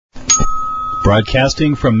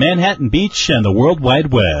Broadcasting from Manhattan Beach and the World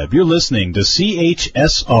Wide Web, you're listening to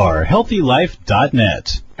CHSR,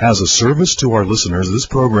 HealthyLife.net. As a service to our listeners, this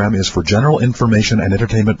program is for general information and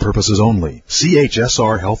entertainment purposes only.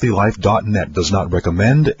 CHSR, HealthyLife.net does not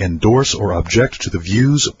recommend, endorse, or object to the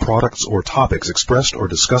views, products, or topics expressed or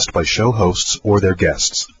discussed by show hosts or their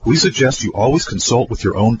guests. We suggest you always consult with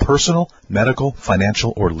your own personal, medical,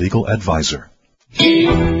 financial, or legal advisor.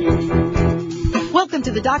 Welcome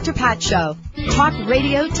to the Dr. Pat Show. Talk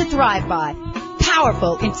radio to thrive by.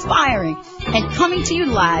 Powerful, inspiring, and coming to you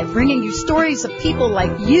live, bringing you stories of people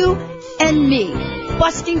like you and me,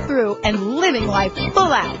 busting through and living life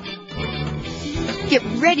full out. Get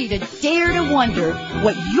ready to dare to wonder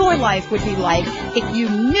what your life would be like if you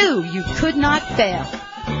knew you could not fail.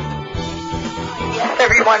 Yes,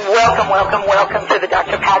 everyone, welcome to the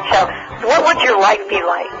Dr. Pat Show. What would your life be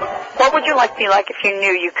like? What would your life be like if you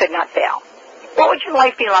knew you could not fail? What would your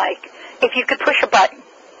life be like if you could push a button?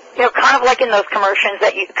 You know, kind of like in those commercials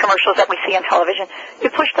that we see on television. You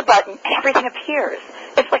push the button and everything appears.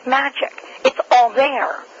 It's like magic. It's all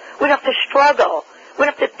there. We don't have to struggle. We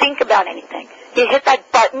don't have to think about anything. You hit that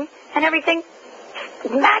button and everything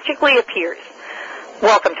magically appears.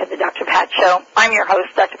 Welcome to the Dr. Pat Show. I'm your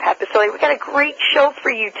host, Dr. Pat Basile. We've got a great show for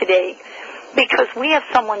you today because we have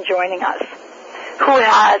someone joining us who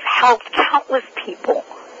has helped countless people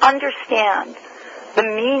understand the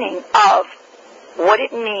meaning of what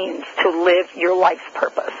it means to live your life's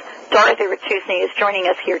purpose. Dorothy Ratusny is joining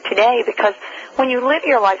us here today because when you live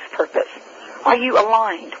your life's purpose, are you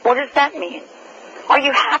aligned? What does that mean? Are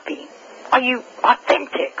you happy? Are you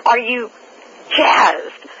authentic? Are you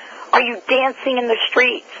jazzed? Are you dancing in the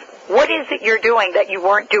streets? What is it you're doing that you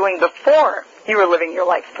weren't doing before you were living your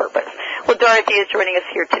life's purpose? Well, Dorothy is joining us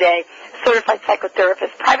here today, certified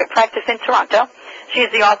psychotherapist, private practice in Toronto. She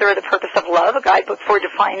is the author of The Purpose of Love, a guidebook for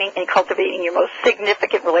defining and cultivating your most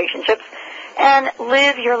significant relationships, and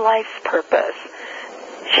live your life's purpose.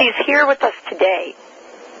 She's here with us today,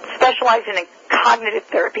 specializing in cognitive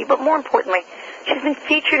therapy, but more importantly, she's been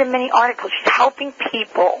featured in many articles. She's helping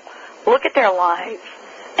people look at their lives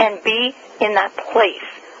and be in that place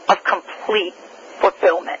of complete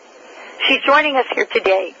fulfillment. She's joining us here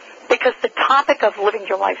today because the topic of living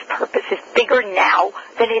your life's purpose is bigger now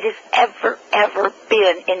than it has ever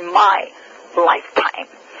been in my lifetime.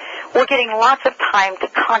 We're getting lots of time to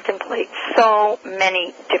contemplate so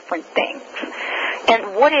many different things.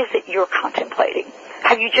 And what is it you're contemplating?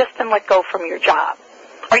 Have you just been let go from your job?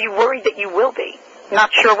 Are you worried that you will be?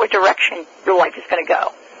 Not sure what direction your life is going to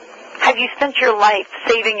go? Have you spent your life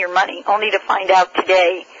saving your money only to find out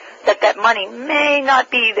today that that money may not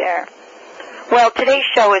be there? Well, today's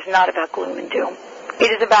show is not about gloom and doom. It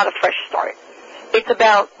is about a fresh start. It's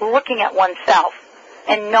about looking at oneself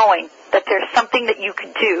and knowing that there's something that you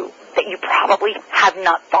could do that you probably have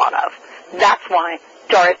not thought of. That's why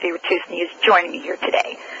Dorothy Ratusny is joining me here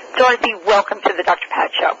today. Dorothy, welcome to the Dr.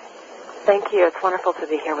 Pat Show. Thank you. It's wonderful to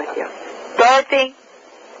be here with you. Dorothy,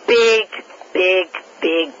 big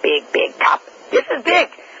topic. This is big.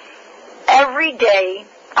 Every day,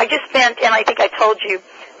 I just spent, and I think I told you,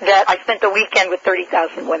 that I spent the weekend with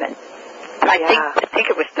 30,000 women. And I think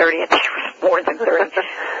it was 30. I think it was more than 30.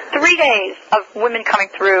 3 days of women coming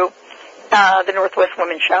through the Northwest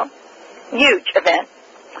Women's Show. Huge event.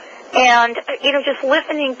 And, just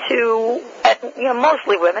listening to,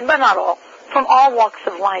 mostly women, but not all, from all walks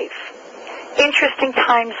of life. Interesting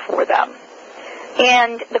times for them.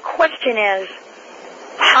 And the question is,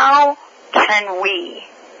 how can we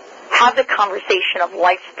have the conversation of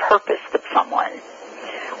life's purpose with someone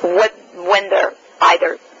when they're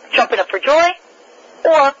either jumping up for joy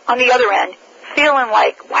or, on the other end, feeling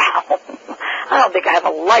like, wow, I don't think I have a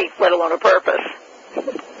life, let alone a purpose.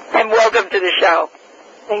 And welcome to the show.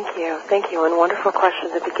 Thank you, and wonderful question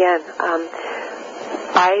to begin.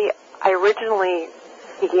 I originally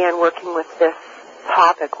began working with this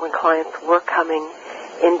topic when clients were coming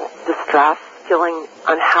in distress, feeling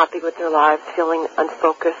unhappy with their lives, feeling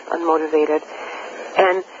unfocused, unmotivated.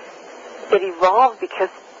 And it evolved because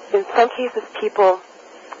in some cases people,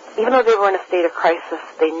 even though they were in a state of crisis,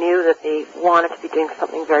 they knew that they wanted to be doing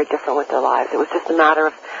something very different with their lives. It was just a matter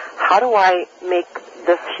of, how do I make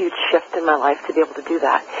this huge shift in my life to be able to do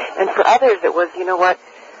that? And for others it was, you know what,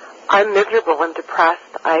 I'm miserable, I'm depressed,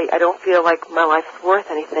 I don't feel like my life's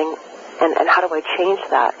worth anything, and how do I change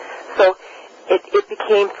that? So it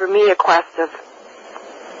became for me a quest of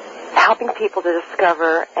helping people to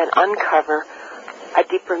discover and uncover a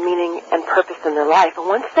deeper meaning and purpose in their life. And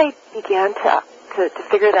once they began to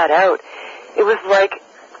figure that out, it was like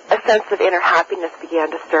a sense of inner happiness began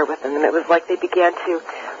to stir within them. It was like they began to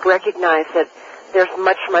recognize that there's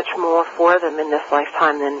much, much more for them in this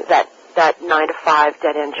lifetime than that 9-to-5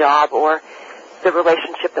 dead-end job or the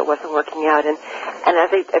relationship that wasn't working out. And as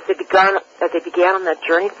they began on that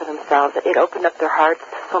journey for themselves, it opened up their hearts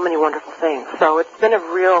to so many wonderful things. So it's been a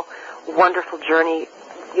real wonderful journey,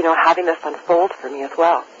 having this unfold for me as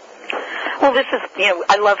well. Well, this is,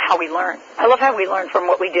 I love how we learn. I love how we learn from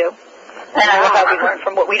what we do. And I love how we learn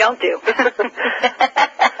from what we don't do.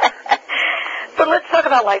 But let's talk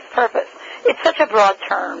about life's purpose. It's such a broad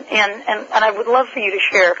term, and I would love for you to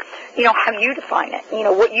share, how you define it,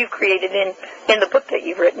 what you've created in the book that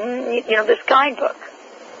you've written, this guidebook.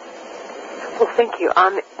 Well, thank you.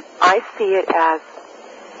 I see it as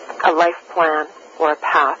a life plan or a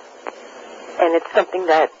path, and it's something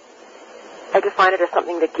that I define it as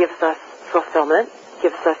something that gives us fulfillment,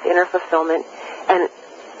 gives us inner fulfillment, and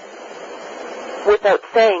without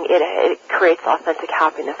saying it creates authentic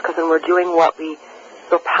happiness, because when we're doing what we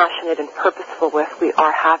feel passionate and purposeful with, we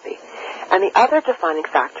are happy. And the other defining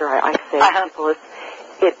factor I say to people is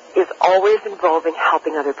it is always involving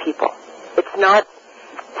helping other people. It's not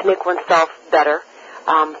to make oneself better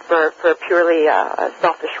for a purely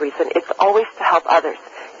selfish reason. It's always to help others.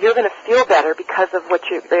 You're going to feel better because of what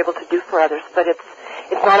you're able to do for others, but it's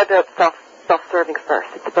not about self-serving first.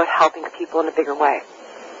 It's about helping people in a bigger way.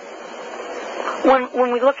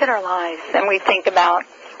 When we look at our lives and we think about,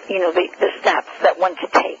 the steps that one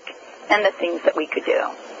could take and the things that we could do,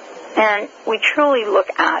 and we truly look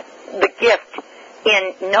at the gift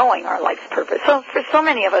in knowing our life's purpose. So for so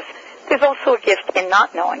many of us, there's also a gift in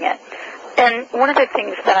not knowing it. And one of the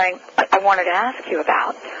things that I wanted to ask you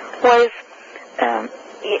about was,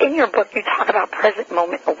 in your book, you talk about present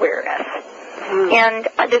moment awareness. Mm. And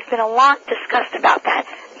there's been a lot discussed about that.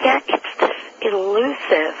 Yet it's this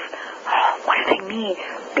elusive, what do they mean?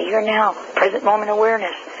 Be here now, present moment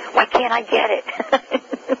awareness. Why can't I get it?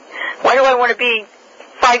 Why do I want to be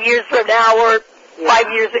 5 years from now or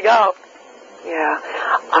 5 years ago? Yeah.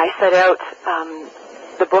 I set out,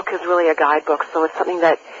 the book is really a guidebook, so it's something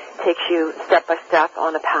that takes you step by step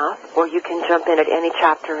on a path, or you can jump in at any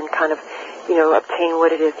chapter and kind of, obtain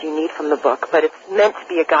what it is you need from the book. But it's meant to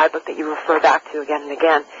be a guidebook that you refer back to again and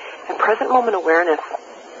again. And present moment awareness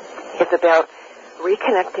is about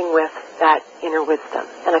reconnecting with that inner wisdom.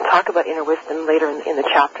 And I talk about inner wisdom later in the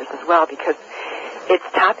chapters as well, because it's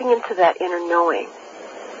tapping into that inner knowing,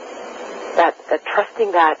 that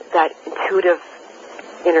trusting that intuitive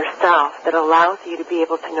inner self that allows you to be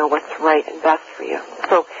able to know what's right and best for you.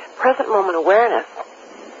 So present moment awareness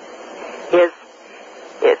is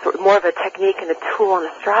more of a technique and a tool and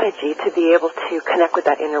a strategy to be able to connect with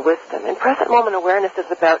that inner wisdom. And present moment awareness is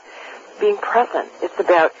about being present. It's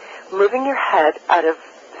about moving your head out of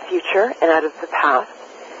the future and out of the past,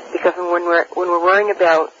 because when we're worrying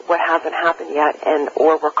about what hasn't happened yet,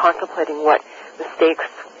 or we're contemplating what mistakes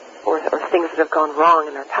or things that have gone wrong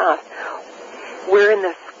in our past, we're in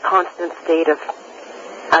this constant state of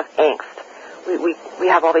angst. We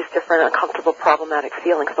have all these different uncomfortable, problematic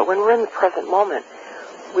feelings, but when we're in the present moment,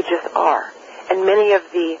 we just are. And many of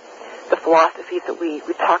the philosophies that we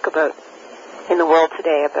talk about in the world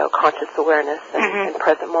today about conscious awareness and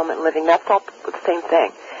present moment living, that's all the same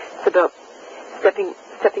thing. It's about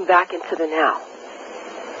stepping back into the now.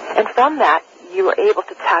 And from that, you are able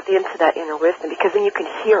to tap into that inner wisdom, because then you can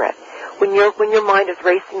hear it. When your mind is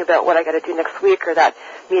racing about what I got to do next week, or that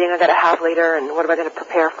meeting I got to have later, and what am I going to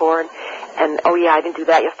prepare for, and oh yeah, I didn't do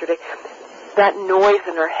that yesterday. That noise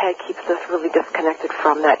in our head keeps us really disconnected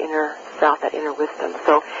from that inner self, that inner wisdom.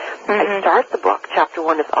 So I start the book. Chapter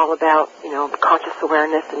 1 is all about, conscious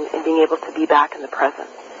awareness and being able to be back in the present.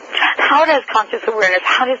 How does conscious awareness,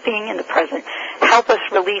 how does being in the present help us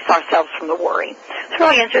release ourselves from the worry? It's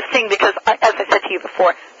really interesting because, as I said to you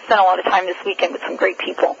before, I spent a lot of time this weekend with some great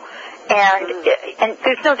people. And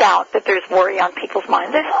there's no doubt that there's worry on people's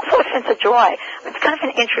minds. There's also a sense of joy. It's kind of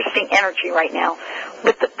an interesting energy right now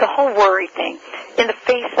with the whole worry thing in the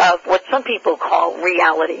face of what some people call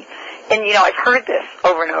reality. And, I've heard this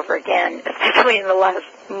over and over again, especially in the last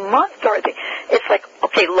month, Dorothy. It's like,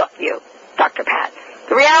 okay, look, you, Dr. Pat,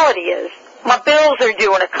 the reality is my bills are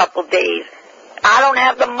due in a couple days. I don't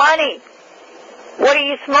have the money. What are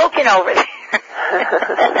you smoking over there?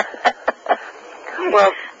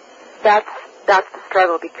 Well, that's the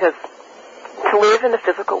struggle, because to live in the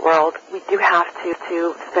physical world, we do have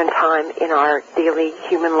to spend time in our daily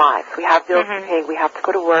human lives. We have bills to pay. We have to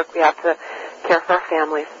go to work. We have to care for our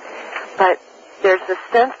families. But there's this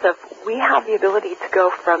sense of we have the ability to go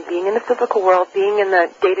from being in the physical world, being in the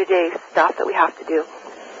day-to-day stuff that we have to do,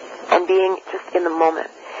 and being just in the moment.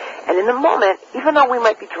 And in the moment, even though we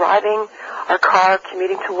might be driving our car,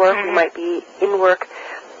 commuting to work, we might be in work,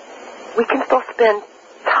 we can still spend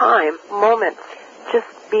time, moments, just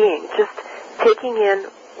being, just taking in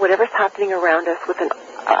whatever's happening around us with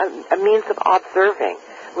a means of observing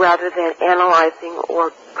rather than analyzing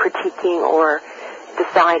or critiquing or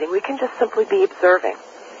deciding. We can just simply be observing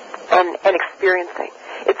and experiencing.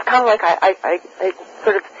 It's kind of like I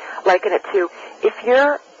sort of liken it to, if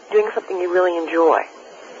you're doing something you really enjoy,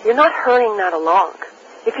 you're not hurrying that along.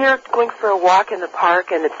 If you're going for a walk in the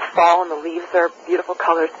park and it's fall and the leaves are beautiful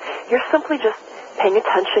colors, you're simply just paying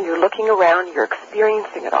attention, you're looking around, you're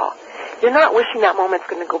experiencing it all. You're not wishing that moment's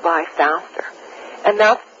going to go by faster. And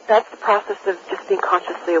that's the process of just being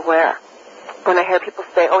consciously aware. When I hear people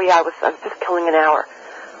say, oh yeah, I was just killing an hour,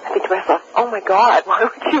 I think to myself, oh my God, why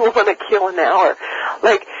would you want to kill an hour?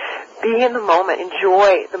 Like, be in the moment,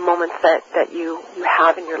 enjoy the moments that you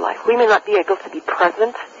have in your life. We may not be able to be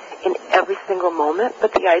present in every single moment,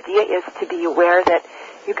 but the idea is to be aware that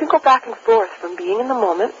you can go back and forth from being in the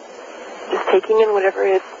moment, just taking in whatever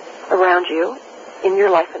is around you in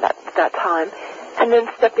your life at that time, and then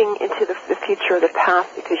stepping into the future or the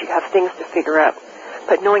past because you have things to figure out,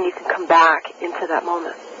 but knowing you can come back into that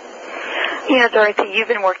moment. You know, Dorothy, you've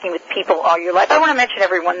been working with people all your life. I want to mention,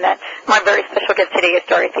 everyone, that my very special guest today is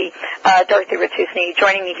Dorothy Ratusny,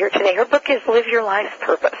 joining me here today. Her book is Live Your Life's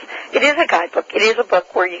Purpose. It is a guidebook. It is a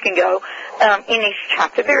book where you can go in each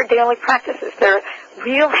chapter. There are daily practices. There are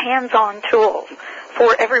real hands-on tools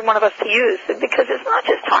for every one of us to use, because it's not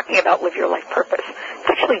just talking about live your life purpose. It's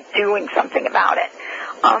actually doing something about it.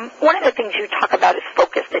 One of the things you talk about is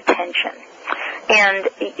focused attention. And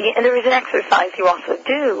there is an exercise you also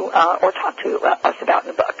do or talk to us about in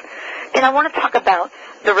the book. And I want to talk about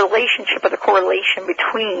the relationship or the correlation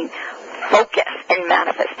between focus and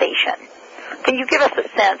manifestation. Can you give us a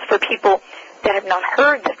sense for people that have not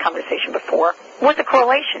heard this conversation before, what the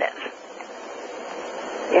correlation is?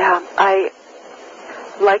 Yeah,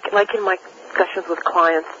 like in my discussions with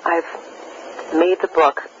clients, I've made the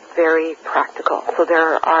book very practical. So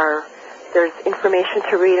there's information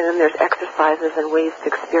to read, and then there's exercises and ways to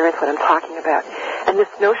experience what I'm talking about. And this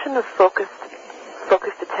notion of focused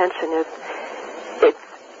attention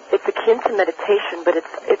it's akin to meditation, but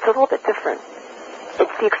it's a little bit different.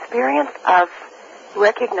 It's the experience of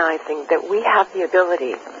recognizing that we have the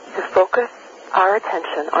ability to focus our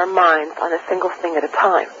attention, our minds, on a single thing at a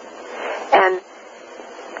time. And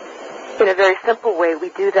in a very simple way, we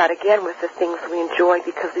do that again with the things we enjoy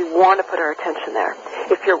because we want to put our attention there.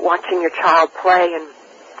 If you're watching your child play and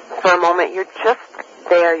for a moment you're just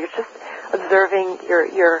there, you're just observing,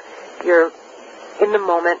 you're in the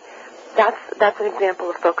moment, that's an example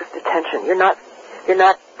of focused attention. You're not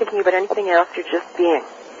thinking about anything else, you're just being.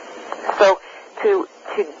 So to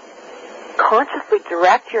consciously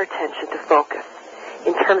direct your attention to focus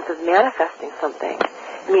in terms of manifesting something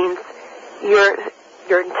means your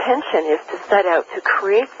intention is to set out to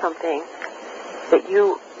create something that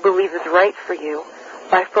you believe is right for you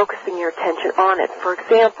by focusing your attention on it. For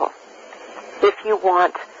example, if you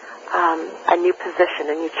want a new position,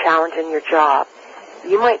 a new challenge in your job,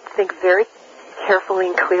 you might think very carefully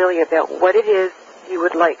and clearly about what it is you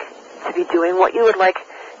would like to be doing, what you would like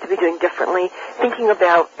to be doing differently, thinking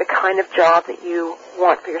about the kind of job that you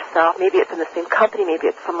want for yourself. Maybe it's in the same company, maybe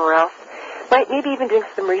it's somewhere else. Maybe even doing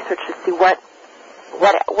some research to see what's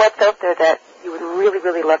out there that you would really,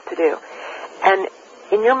 really love to do. And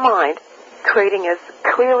in your mind, creating as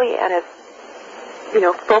clearly and as,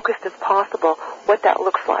 focused as possible what that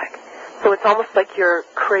looks like. So it's almost like you're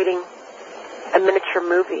creating a miniature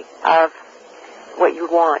movie of what you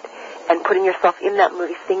want and putting yourself in that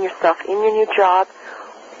movie, seeing yourself in your new job,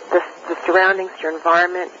 the surroundings, your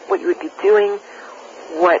environment, what you would be doing,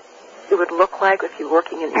 what it would look like if you're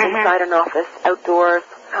working inside an office, outdoors,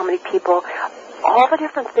 how many people, all the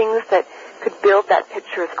different things that could build that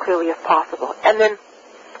picture as clearly as possible. And then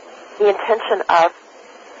the intention of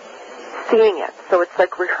seeing it. So it's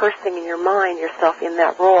like rehearsing in your mind yourself in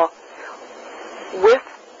that role with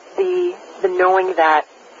the knowing that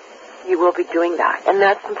you will be doing that. And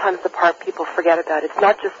that's sometimes the part people forget about. It's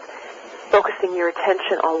not just focusing your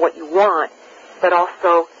attention on what you want, but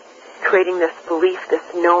also creating this belief, this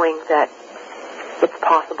knowing that it's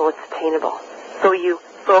possible, it's attainable. So you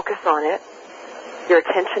focus on it, your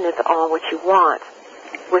attention is on what you want,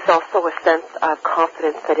 with also a sense of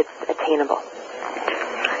confidence that it's attainable.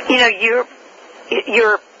 You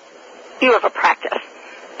have a practice,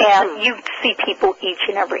 and you see people each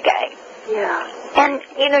and every day. Yeah. And,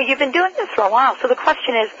 you've been doing this for a while, so the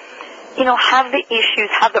question is, have the issues,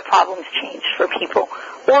 have the problems changed for people?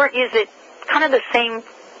 Or is it kind of the same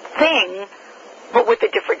thing, but with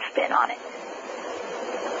a different spin on it?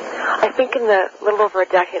 I think in the little over a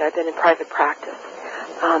decade I've been in private practice,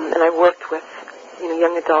 and I worked with,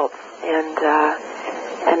 young adults and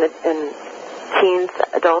teens,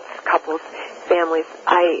 adults, couples, families.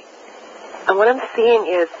 And what I'm seeing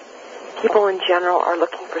is people in general are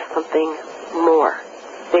looking for something more.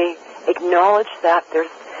 They acknowledge that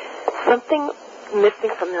there's something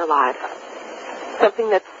missing from their lives, something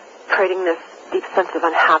that's creating this deep sense of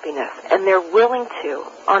unhappiness, and they're willing to,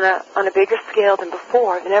 on a bigger scale than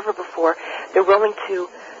ever before, they're willing to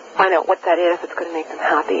find out what that is that's going to make them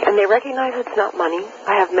happy. And they recognize it's not money.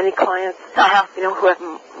 I have many clients, who have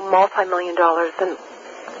multi-million dollars, and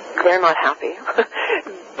they're not happy.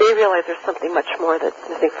 They realize there's something much more that's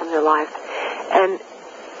missing from their lives. And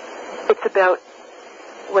it's about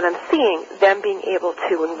what I'm seeing, them being able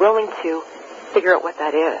to and willing to figure out what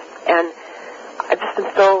that is. And I've just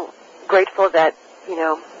been so grateful that,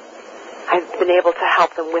 I've been able to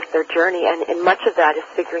help them with their journey, and much of that is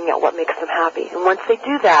figuring out what makes them happy. And once they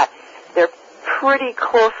do that, they're pretty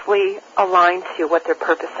closely aligned to what their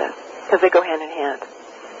purpose is, because they go hand in hand.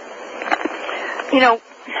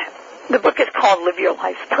 The book is called Live Your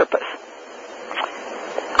Life's Purpose.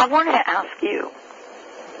 I wanted to ask you,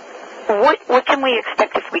 what can we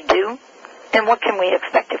expect if we do, and what can we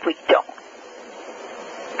expect if we don't?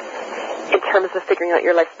 In terms of figuring out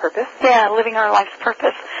your life's purpose? Yeah, living our life's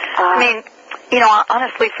purpose.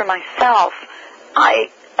 Honestly, for myself, I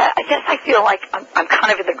guess I feel like I'm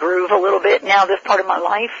kind of in the groove a little bit now, this part of my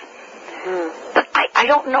life. But I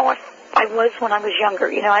don't know if I was when I was younger.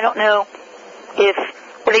 I don't know if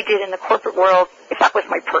what I did in the corporate world, if that was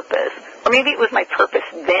my purpose. Or maybe it was my purpose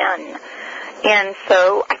then. And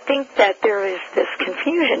so I think that there is this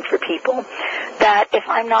confusion for people that if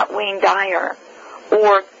I'm not Wayne Dyer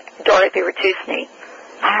or Dorothy Ratusny,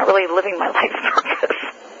 I'm not really living my life's purpose.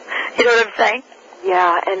 You know what I'm saying?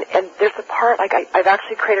 Yeah, and there's a part, I've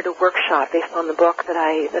actually created a workshop based on the book that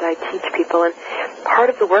I teach people, and part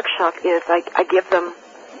of the workshop is I give them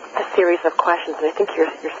a series of questions, and I think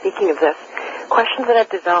you're speaking of this, questions that I've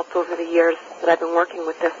developed over the years that I've been working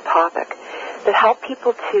with this topic that help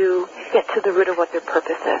people to get to the root of what their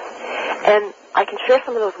purpose is. And I can share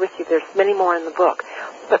some of those with you. There's many more in the book.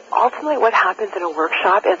 But ultimately what happens in a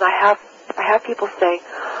workshop is I have people say,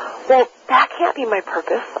 well, that can't be my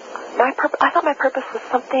purpose. I thought my purpose was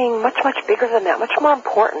something much, much bigger than that, much more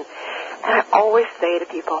important. And I always say to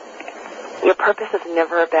people, your purpose is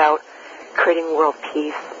never about creating world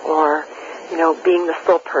peace or, being the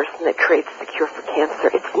sole person that creates the cure for cancer.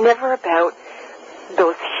 It's never about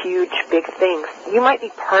those huge, big things. You might be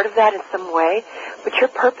part of that in some way, but your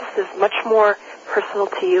purpose is much more personal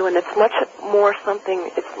to you, and it's much more something,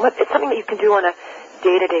 it's something that you can do on a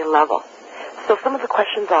day-to-day level. So some of the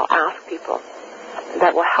questions I'll ask people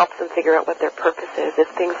that will help them figure out what their purpose is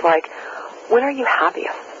things like, when are you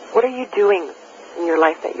happiest? What are you doing in your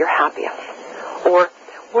life that you're happiest? Or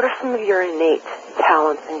what are some of your innate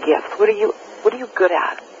talents and gifts? What are you good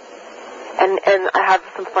at? And I have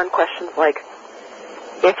some fun questions like,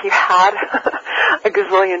 if you had $1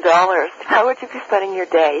 gazillion, how would you be spending your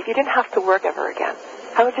day? If you didn't have to work ever again,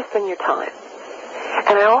 how would you spend your time?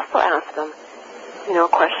 And I also ask them, a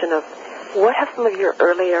question of, what have some of your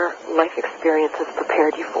earlier life experiences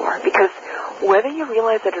prepared you for? Because whether you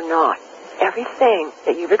realize it or not, everything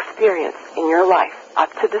that you've experienced in your life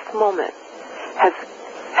up to this moment has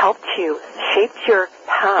helped you, shaped your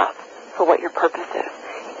path for what your purpose is.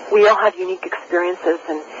 We all have unique experiences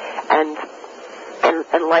and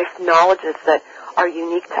life knowledges that are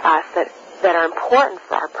unique to us that are important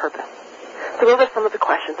for our purpose. So those are some of the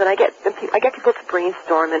questions, and I get people to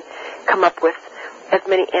brainstorm and come up with as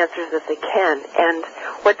many answers as they can. And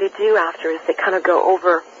what they do after is they kind of go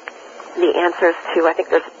over the answers to, I think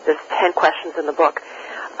there's 10 questions in the book,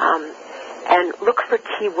 and look for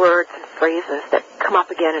key words and phrases that come up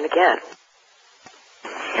again and again.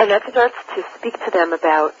 And that starts to speak to them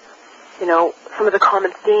about, some of the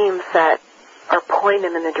common themes that are pointing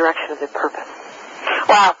them in the direction of their purpose.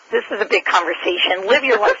 Wow, this is a big conversation. Live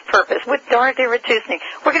your life's purpose with Dorothy Ratusny.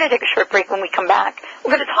 We're going to take a short break. When we come back,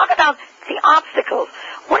 we're going to talk about the obstacles.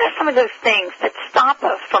 What are some of those things that stop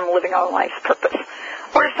us from living our life's purpose?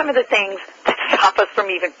 What are some of the things that stop us from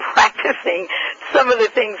even practicing some of the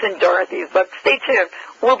things in Dorothy's book? Stay tuned.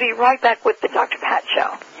 We'll be right back with the Dr. Pat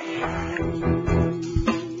Show.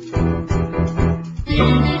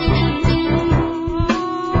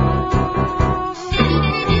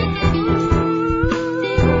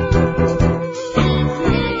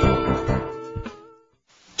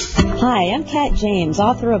 Hi, I'm Kat Janet James,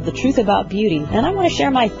 author of The Truth About Beauty, and I want to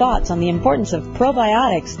share my thoughts on the importance of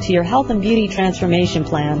probiotics to your health and beauty transformation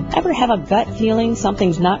plan. Ever have a gut feeling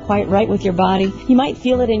something's not quite right with your body? You might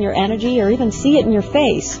feel it in your energy or even see it in your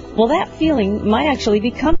face. Well, that feeling might actually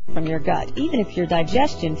be coming from your gut, even if your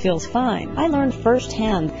digestion feels fine. I learned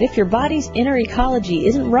firsthand that if your body's inner ecology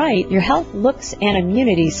isn't right, your health, looks, and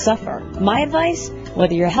immunity suffer. My advice?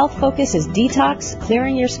 Whether your health focus is detox,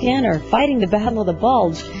 clearing your skin, or fighting the battle of the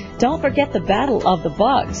bulge, don't forget the battle of the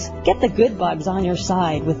bugs. Get the good bugs on your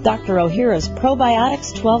side with Dr. Ohhira's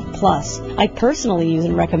Probiotics 12 Plus. I personally use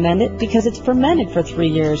and recommend it because it's fermented for 3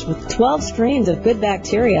 years with 12 strains of good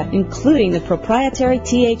bacteria, including the proprietary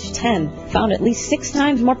TH10, found at least 6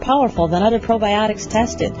 times more powerful than other probiotics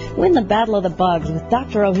tested. Win the battle of the bugs with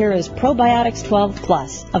Dr. Ohhira's Probiotics 12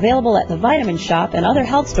 Plus. Available at the Vitamin Shop and other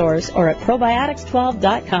health stores or at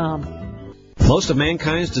probiotics12.com. Most of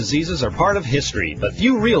mankind's diseases are part of history, but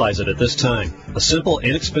few realize it at this time. A simple,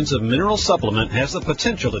 inexpensive mineral supplement has the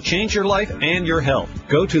potential to change your life and your health.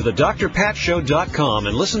 Go to thedrpatshow.com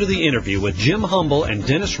and listen to the interview with Jim Humble and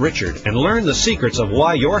Dennis Richard and learn the secrets of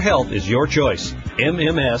why your health is your choice.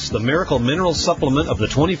 MMS, the miracle mineral supplement of the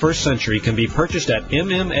 21st century, can be purchased at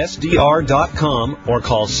mmsdr.com or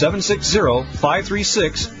call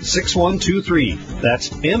 760-536-6123. That's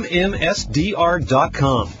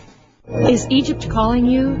mmsdr.com. Is Egypt calling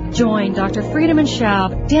you? Join Dr. Friedemann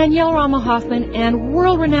Schaub, Danielle Rama-Hoffman, and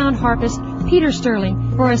world-renowned harpist Peter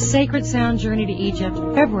Sterling for a sacred sound journey to Egypt,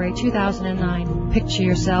 February 2009. Picture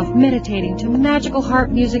yourself meditating to magical harp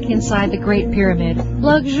music inside the Great Pyramid,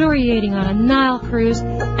 luxuriating on a Nile cruise,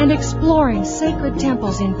 and exploring sacred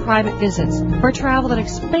temples in private visits. For travel that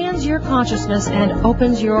expands your consciousness and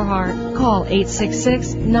opens your heart, call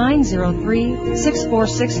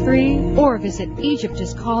 866-903-6463 or visit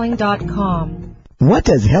EgyptIsCalling.com. What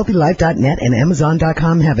does HealthyLife.net and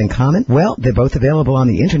Amazon.com have in common? Well, they're both available on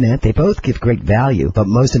the Internet. They both give great value. But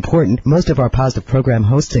most important, most of our positive program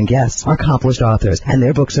hosts and guests are accomplished authors, and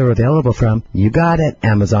their books are available from, you got it,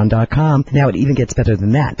 Amazon.com. Now, it even gets better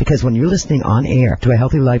than that, because when you're listening on air to a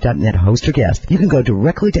HealthyLife.net host or guest, you can go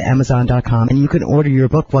directly to Amazon.com, and you can order your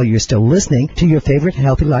book while you're still listening to your favorite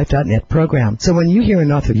HealthyLife.net program. So when you hear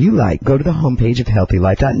an author you like, go to the homepage of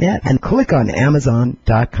HealthyLife.net and click on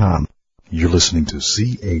Amazon.com. You're listening to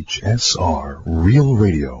CHSR Real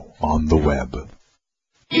Radio on the web.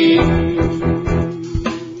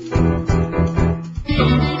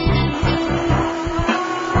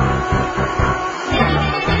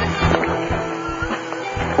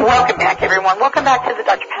 Welcome back, everyone. Welcome back to the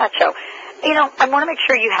Dr. Pat Show. You know, I want to make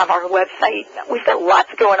sure you have our website. We've got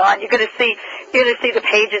lots going on. You're going to see the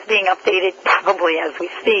pages being updated probably as we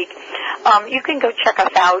speak. You can go check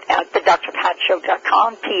us out at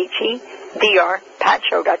thedrpatshow.com,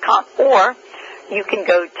 THEDRPatShow.com, or you can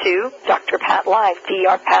go to Dr. Pat Live,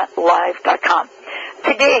 drpatlive.com.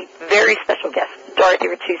 Today, very special guest, Dorothy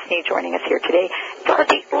Ratusny, joining us here today.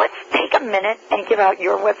 Dorothy, let's take a minute and give out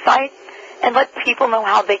your website and let people know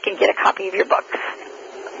how they can get a copy of your books.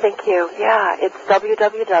 Thank you. Yeah, it's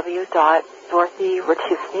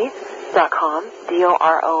www.dorothyratusny.com,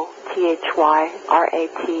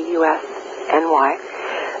 DOROTHYRATUSNY.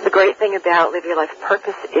 The great thing about Live Your Life's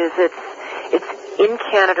Purpose is it's in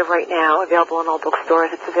Canada right now, available in all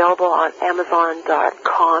bookstores. It's available on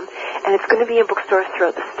Amazon.com, and it's going to be in bookstores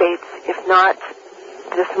throughout the States, if not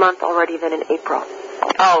this month already, then in April.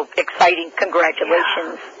 Oh, exciting.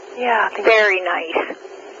 Congratulations. Yeah. Very nice.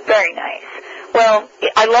 Very nice. Well,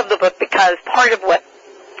 I love the book because part of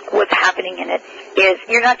what's happening in it is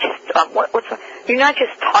you're not just you're not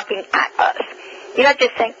just talking at us. You're not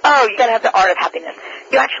just saying, oh, you got to have the art of happiness.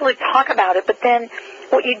 You actually talk about it, but then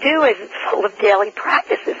what you do is it's full of daily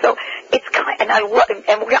practices. So it's kind, and I'm going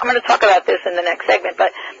to talk about this in the next segment,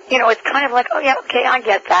 but you know, it's kind of like, oh yeah, okay, I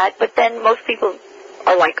get that, but then most people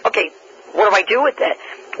are like, okay, what do I do with it?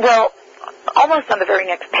 Well, almost on the very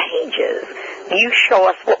next pages, you show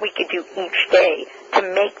us what we could do each day to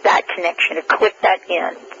make that connection, to click that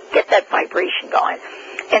in, get that vibration going.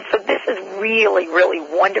 And so this is really, really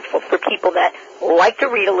wonderful for people that like to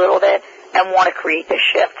read a little bit and want to create this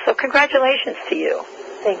shift. So congratulations to you.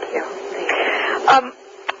 Thank you.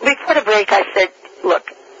 Before the break, I said,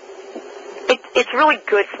 look, it's really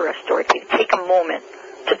good for us, Dorothy, to take a moment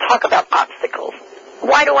to talk about obstacles.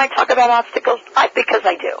 Why do I talk about obstacles? Because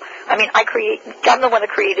I do. I mean, I'm the one that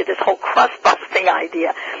created this whole crust-busting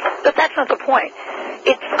idea. But that's not the point.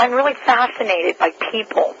 I'm really fascinated by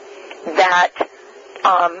people that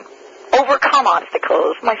overcome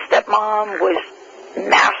obstacles. My stepmom was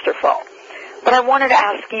masterful. But I wanted to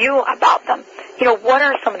ask you about them. You know, what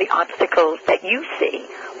are some of the obstacles that you see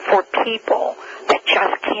for people that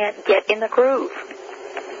just can't get in the groove?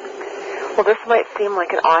 Well, this might seem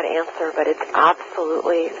like an odd answer, but it's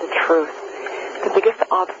absolutely the truth. The biggest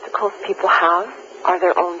obstacles people have are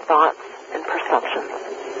their own thoughts and perceptions.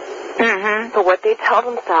 Mm-hmm. So what they tell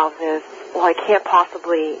themselves is, well, I can't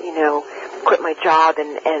possibly, quit my job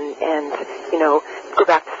and go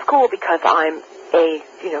back to school because I'm A,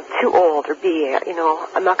 too old, or B,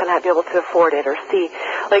 I'm not going to be able to afford it, or C.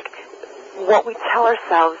 Like, what we tell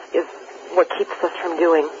ourselves is what keeps us from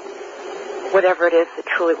doing whatever it is that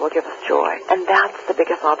truly will give us joy. And that's the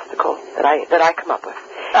biggest obstacle that I come up with.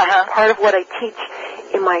 Uh-huh. Part of what I teach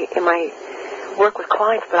in my work with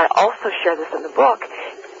clients, but I also share this in the book,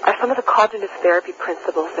 are some of the cognitive therapy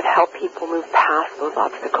principles that help people move past those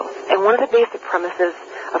obstacles. And one of the basic premises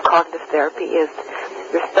of cognitive therapy is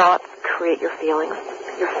your thoughts create your feelings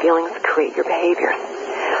create your behaviors.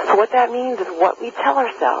 So what that means is what we tell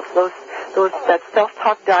ourselves, that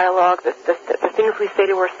self-talk dialogue, the things we say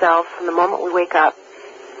to ourselves from the moment we wake up,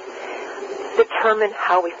 determine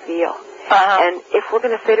how we feel. Uh-huh. And if we're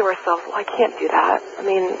going to say to ourselves, well, I can't do that. I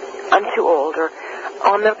mean, I'm too old, or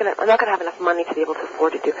I'm not going to have enough money to be able to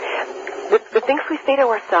afford to do. The things we say to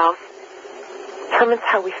ourselves determines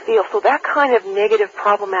how we feel. So that kind of negative,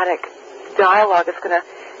 problematic dialogue is going to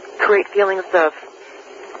create feelings of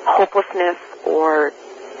hopelessness or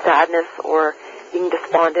sadness or being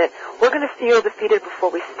despondent. We're going to feel defeated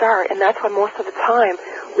before we start, and that's why most of the time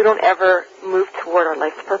we don't ever move toward our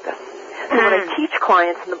life's purpose. So what I teach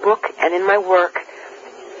clients in the book and in my work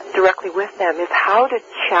directly with them is how to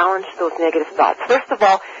challenge those negative thoughts. First of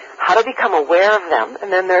all, how to become aware of them,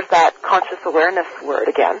 and then there's that conscious awareness word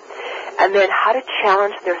again, and then how to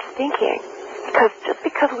challenge their thinking, because just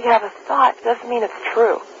because we have a thought doesn't mean it's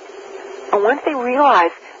true. And once they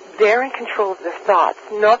realize they're in control of their thoughts,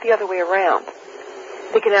 not the other way around,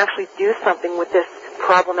 they can actually do something with this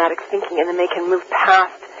problematic thinking, and then they can move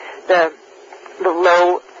past the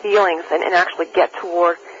low feelings and actually get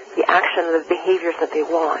toward the action and the behaviors that they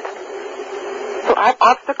want. So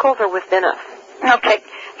obstacles are within us. Okay.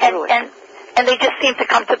 And they just seem to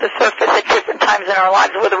come to the surface at different times in our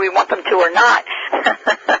lives, whether we want them to or not.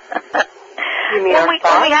 You mean when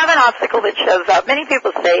we have an obstacle that shows up, many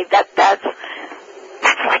people say that's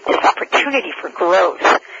like this opportunity for growth.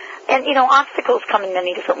 And, obstacles come in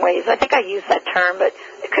many different ways. I think I use that term, but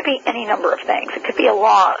it could be any number of things. It could be a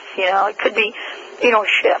loss, it could be, a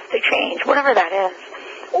shift, a change, whatever that is.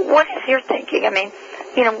 What is your thinking? I mean,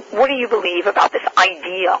 what do you believe about this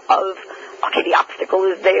idea of, okay, the obstacle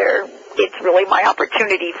is there, it's really my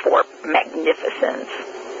opportunity for magnificence?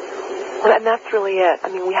 Well, and that's really it. I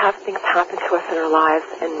mean, we have things happen to us in our lives,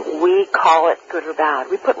 and we call it good or bad.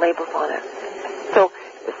 We put labels on it. So,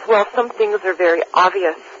 well, some things are very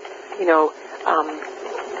obvious,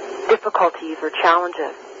 difficulties or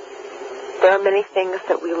challenges. There are many things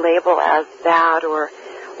that we label as bad or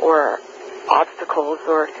obstacles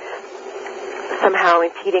or somehow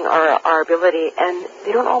impeding our ability, and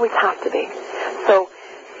they don't always have to be. So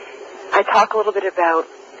I talk a little bit about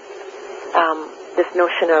this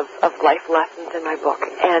notion of life lessons in my book,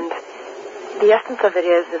 and the essence of it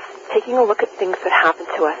is taking a look at things that happen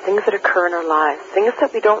to us, things that occur in our lives, things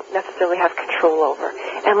that we don't necessarily have control over,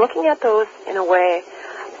 and looking at those in a way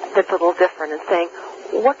that's a little different and saying,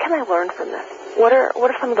 what can I learn from this? What are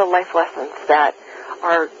some of the life lessons that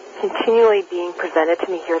are continually being presented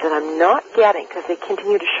to me here that I'm not getting because they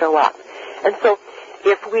continue to show up? And so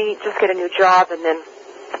if we just get a new job and then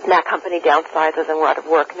that company downsizes and we're out of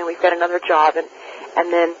work, and then we've got another job and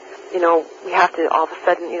then, we have to all of a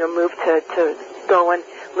sudden, move to go and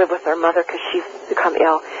live with our mother because she's become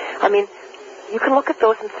ill. I mean, you can look at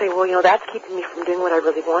those and say, well, that's keeping me from doing what I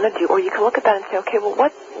really want to do. Or you can look at that and say, okay, well,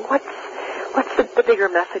 what's the bigger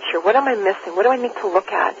message here? What am I missing? What do I need to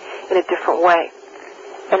look at in a different way?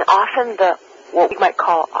 And often what we might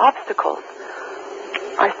call obstacles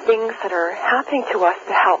are things that are happening to us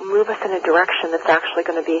to help move us in a direction that's actually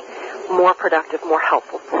going to be more productive, more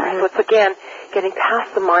helpful for us. So it's, again, getting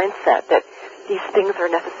past the mindset that these things are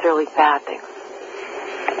necessarily bad things.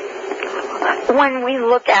 When we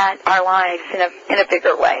look at our lives in a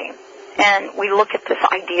bigger way, and we look at this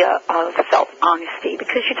idea of self-honesty,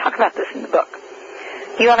 because you talk about this in the book.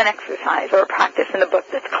 You have an exercise or a practice in the book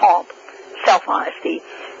that's called self-honesty,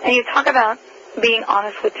 and you talk about being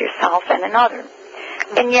honest with yourself and another.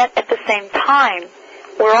 And yet, at the same time,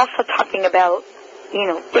 we're also talking about,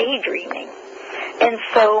 daydreaming. And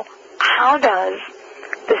so, how does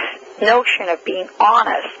this notion of being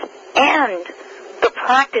honest and the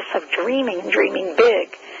practice of dreaming and dreaming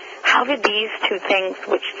big, how did these two things,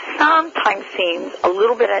 which sometimes seems a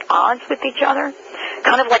little bit at odds with each other,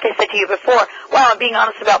 Kind of like I said to you before, well, I'm being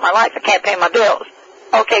honest about my life. I can't pay my bills.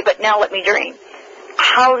 Okay, but now let me dream.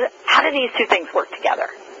 How do these two things work together?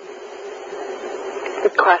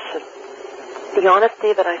 Good question. The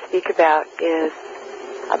honesty that I speak about is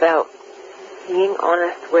about being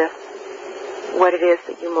honest with what it is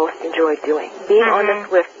that you most enjoy doing. Being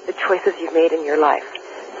honest with the choices you've made in your life.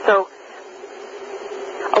 So,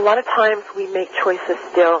 a lot of times we make choices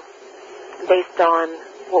still based on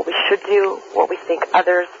what we should do, what we think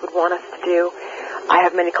others would want us to do. I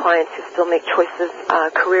have many clients who still make choices,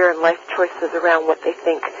 career and life choices around what they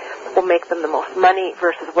think will make them the most money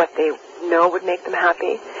versus what they know would make them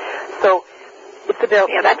happy. So, it's about...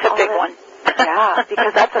 Yeah, that's a big one. Yeah,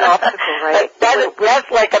 because that's an obstacle, right? That's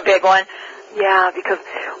like a big one. Yeah, because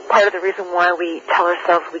part of the reason why we tell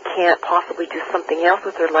ourselves we can't possibly do something else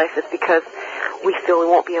with our life is because we feel we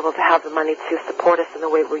won't be able to have the money to support us in the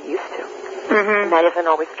way we're used to. And that isn't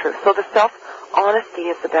always true. So the self-honesty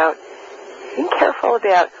is about being careful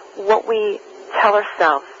about what we tell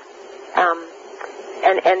ourselves, and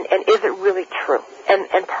is it really true?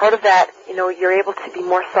 And part of that, you're able to be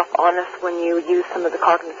more self-honest when you use some of the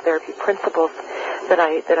cognitive therapy principles that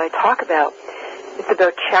I talk about. It's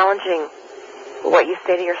about challenging what you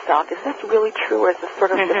say to yourself. Is this really true, or is this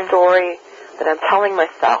sort of the story that I'm telling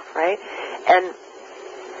myself, right? And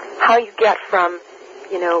how you get from,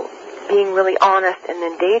 being really honest and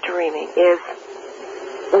then daydreaming is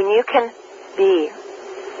when you can be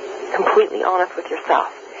completely honest with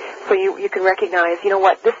yourself. So you can recognize,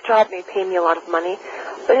 this job may pay me a lot of money,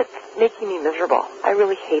 but it's making me miserable. I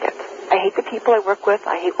really hate it. I hate the people I work with.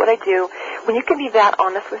 I hate what I do. When you can be that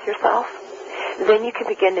honest with yourself, then you can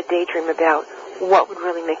begin to daydream about what would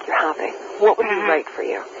really make you happy, what would be right for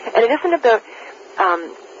you. And it isn't about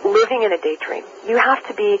living in a daydream. You have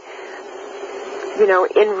to be,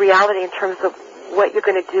 in reality in terms of what you're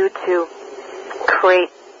going to do to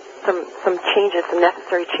create some changes, some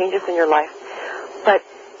necessary changes in your life. But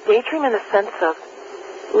daydream in the sense of,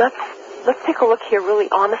 let's take a look here really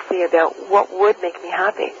honestly about what would make me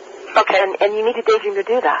happy. Okay. And you need to daydream to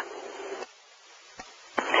do that.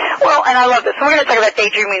 Well, and I love this. We're going to talk about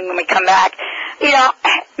daydreaming when we come back.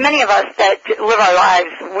 Many of us that live our lives,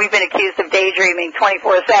 we've been accused of daydreaming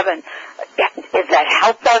 24/7. Has that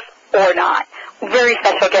helped us or not? Very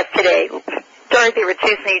special guest today, Dorothy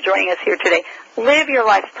Ratusny, joining us here today. Live your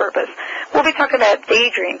life's purpose. We'll be talking about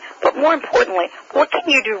daydream, but more importantly, what can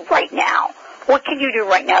you do right now? What can you do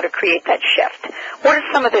right now to create that shift? What are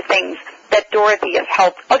some of the things that Dorothy has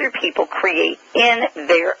helped other people create in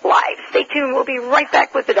their lives? Stay tuned. We'll be right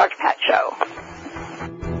back with the Dr. Pat Show.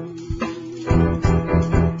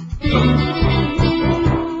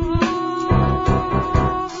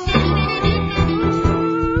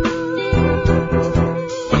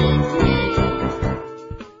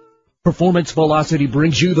 Performance Velocity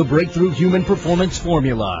brings you the breakthrough human performance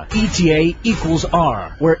formula, ETA equals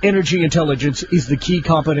R, where energy intelligence is the key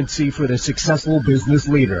competency for the successful business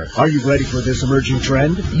leader. Are you ready for this emerging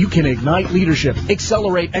trend? You can ignite leadership,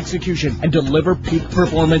 accelerate execution, and deliver peak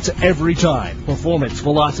performance every time. Performance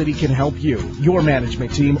Velocity can help you, your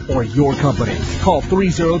management team, or your company. Call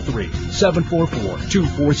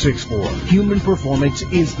 303-744-2464. Human performance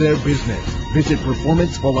is their business. Visit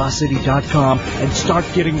performancevelocity.com and start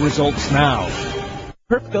getting results now.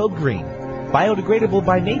 PerfGo Green. Biodegradable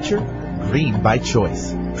by nature, green by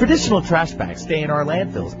choice. Traditional trash bags stay in our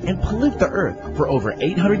landfills and pollute the earth for over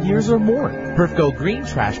 800 years or more. PerfGo Green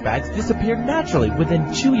trash bags disappear naturally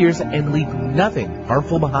within 2 years and leave nothing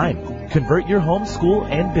harmful behind. Convert your home, school,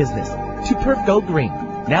 and business to PerfGo Green.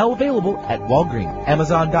 Now available at Walgreens,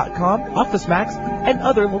 Amazon.com, OfficeMax, and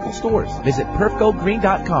other local stores. Visit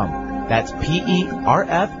perfgogreen.com. That's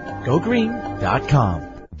PERFGoGreen.com.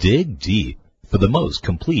 Dig deep for the most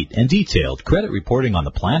complete and detailed credit reporting on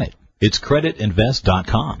the planet. It's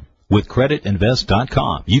creditinvest.com. With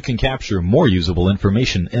creditinvest.com, you can capture more usable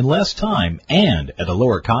information in less time and at a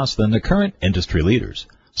lower cost than the current industry leaders.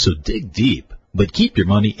 So dig deep, but keep your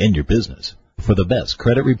money in your business. For the best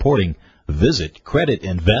credit reporting, visit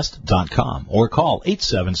creditinvest.com or call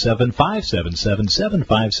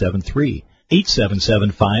 877-577-7573.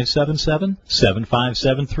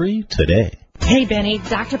 877-577-7573 today. Hey, Benny,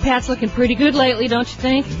 Dr. Pat's looking pretty good lately, don't you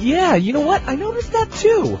think? Yeah, you know what? I noticed that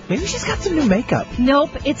too. Maybe she's got some new makeup.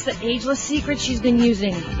 Nope, it's the ageless secret she's been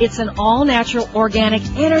using. It's an all-natural, organic,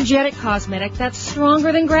 energetic cosmetic that's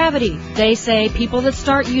stronger than gravity. They say people that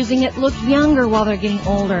start using it look younger while they're getting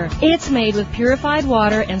older. It's made with purified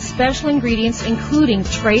water and special ingredients including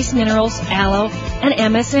trace minerals, aloe, and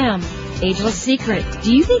MSM. Ageless Secret.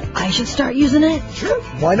 Do you think I should start using it? Sure,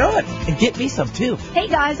 why not? And get me some too. Hey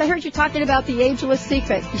guys, I heard you talking about the Ageless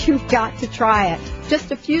Secret. You've got to try it.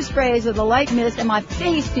 Just a few sprays of the light mist and my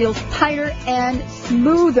face feels tighter and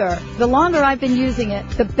smoother. The longer I've been using it,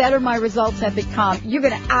 the better my results have become. You're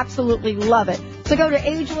going to absolutely love it. So go to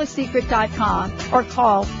agelesssecret.com or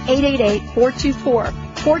call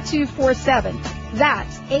 888-424-4247.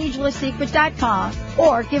 That's agelesssecret.com,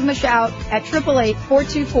 or give them a shout at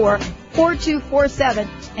 888-424-4247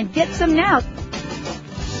 and get some now.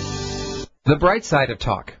 The bright side of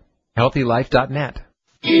talk. HealthyLife.net.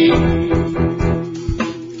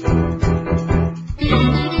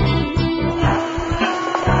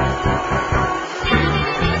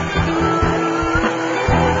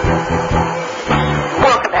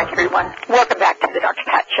 Welcome back, everyone. Welcome back to the Dr.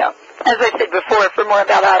 Pat Show. As I said before, for more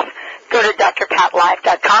about us, go to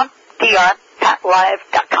drpatlive.com,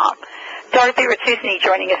 drpatlive.com. Dorothy Ratusny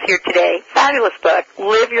joining us here today. Fabulous book,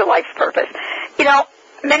 Live Your Life's Purpose. You know,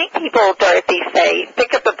 many people, Dorothy, say,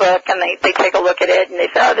 pick up a book and they take a look at it and they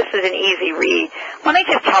say, oh, this is an easy read. Let me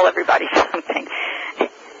just tell everybody something.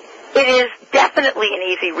 It is definitely an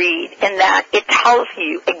easy read in that it tells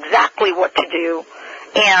you exactly what to do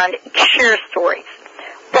and shares stories.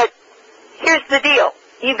 But here's the deal.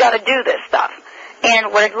 You've got to do this stuff.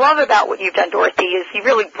 And what I love about what you've done, Dorothy, is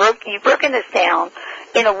you've broken this down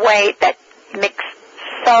in a way that makes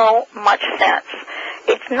so much sense.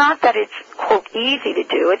 It's not that it's, quote, easy to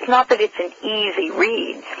do. It's not that it's an easy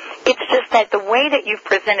read. It's just that the way that you've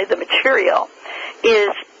presented the material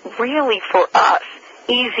is really, for us,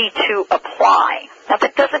 easy to apply. Now,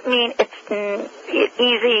 that doesn't mean it's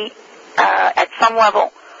easy at some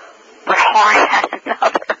level, but hard at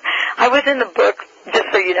another. I was in the book,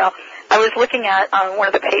 just so you know, I was looking at on one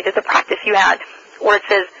of the pages of practice you had where it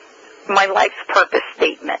says, my life's purpose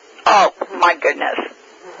statement. Oh, my goodness.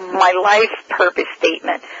 Mm-hmm. My life's purpose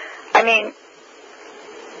statement. I mean,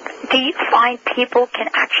 do you find people can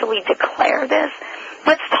actually declare this?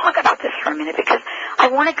 Let's talk about this for a minute because I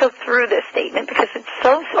want to go through this statement because it's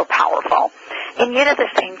so, so powerful. And yet at the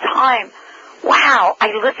same time, wow,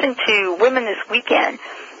 I listened to women this weekend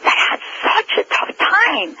that had such a tough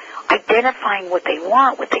time identifying what they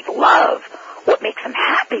want, what they love, what makes them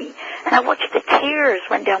happy. And I watched the tears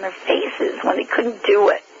run down their faces when they couldn't do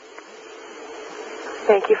it.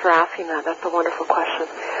 Thank you for asking that. That's a wonderful question.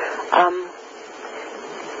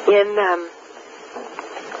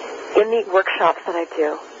 In the workshops that I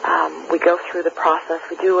do, we go through the process.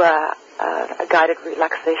 We do a guided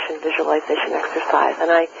relaxation visualization exercise, and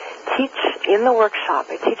I teach in the workshop.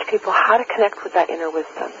 I teach people how to connect with that inner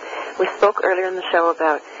wisdom. We spoke earlier in the show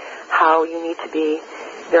about how you need to be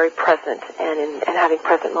very present and having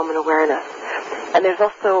present moment awareness. And there's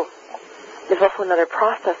also another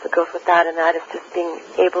process that goes with that, and that is just being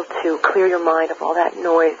able to clear your mind of all that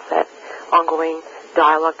noise, that ongoing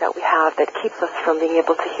dialogue that we have that keeps us from being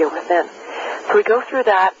able to hear within. So we go through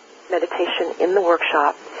that meditation in the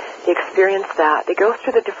workshop. They experience that. They go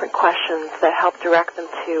through the different questions that help direct them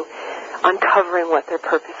to uncovering what their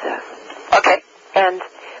purpose is. Okay. And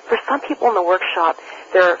for some people in the workshop,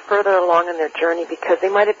 they're further along in their journey because they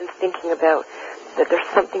might have been thinking about that there's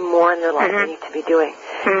something more in their life they need to be doing.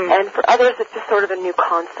 Mm-hmm. And for others, it's just sort of a new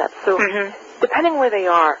concept. So depending where they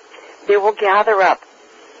are, they will gather up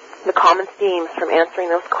the common themes from answering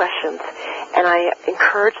those questions, and I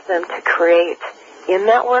encourage them to create in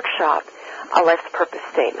that workshop a life's purpose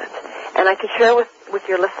statement. And I can share with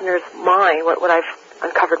your listeners what I've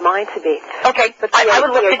uncovered mine to be. Okay, but I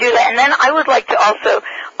would love to do that. And then I would like to also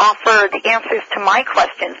offer the answers to my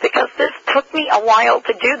questions because this took me a while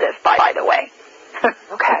to do this, by the way.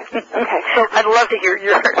 Okay. So I'd love to hear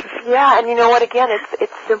yours. Yeah, and you know what? Again,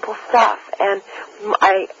 it's simple stuff. And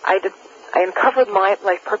I uncovered my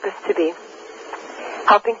life purpose to be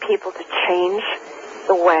helping people to change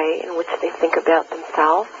the way in which they think about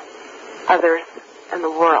themselves, others, and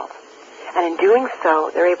the world. And in doing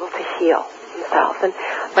so, they're able to heal themselves. And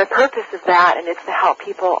my purpose is that, and it's to help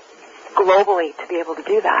people globally to be able to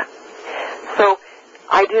do that. So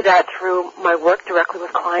I do that through my work directly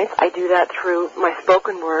with clients. I do that through my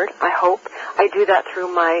spoken word, I hope. I do that through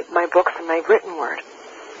my books and my written word.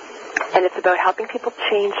 And it's about helping people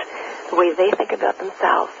change the way they think about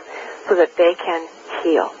themselves so that they can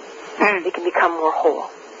heal. They can become more whole.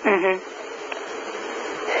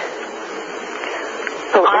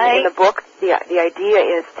 So in the book, the idea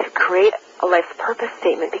is to create a life's purpose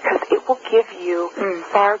statement because it will give you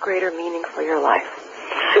far greater meaning for your life.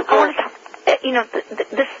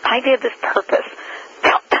 This idea of this purpose,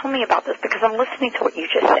 tell me about this because I'm listening to what you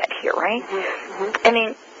just said here, right? I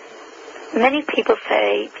mean, many people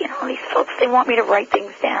say, these folks, they want me to write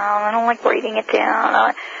things down. I don't like writing it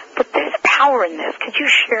down. But there's power in this. Could you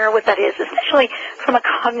share what that is, especially from a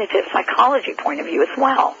cognitive psychology point of view as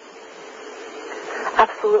well?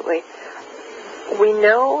 Absolutely. We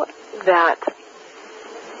know that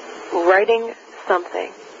writing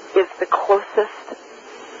something is the closest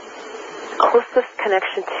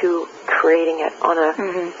connection to creating it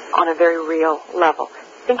on a very real level.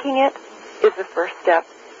 Thinking it is the first step.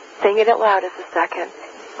 Saying it out loud is the second.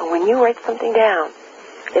 And when you write something down,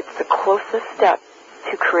 it's the closest step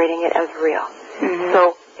to creating it as real.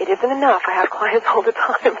 So it isn't enough. I have clients all the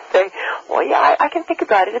time say, well, yeah, I can think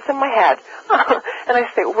about it. It's in my head. And I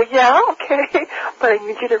say, well, yeah, okay, but I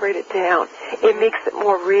need you to write it down. It makes it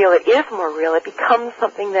more real. It is more real. It becomes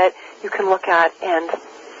something that you can look at and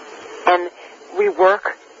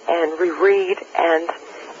rework and reread and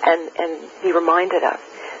be reminded of.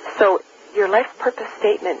 So your life's purpose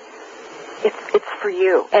statement, it's for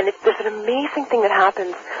you. And there's an amazing thing that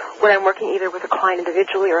happens when I'm working either with a client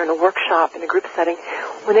individually or in a workshop in a group setting,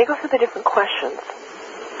 when they go through the different questions,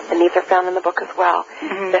 and these are found in the book as well,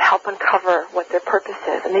 that help uncover what their purpose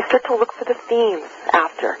is. And they start to look for the themes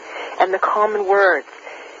after and the common words.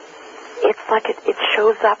 It's like it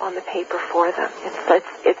shows up on the paper for them.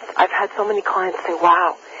 I've had so many clients say,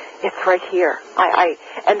 wow, it's right here.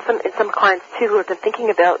 And some clients too who have been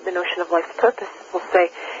thinking about the notion of life's purpose will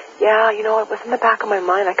say, yeah, it was in the back of my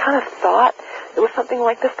mind. I kind of thought it was something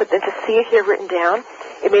like this, but then to see it here written down,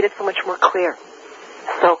 it made it so much more clear.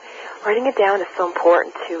 So writing it down is so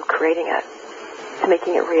important to creating it, to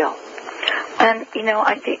making it real. And,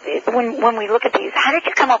 I think when we look at these, how did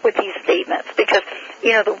you come up with these statements? Because,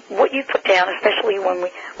 what you put down, especially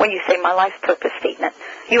when you say my life's purpose statement,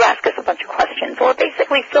 you ask us a bunch of questions, or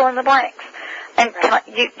basically fill in the blanks. And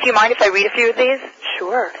do you mind if I read a few of these?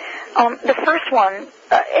 Sure. The first one,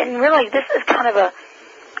 and really this is kind of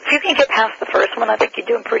if you can get past the first one, I think you're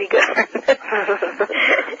doing pretty good.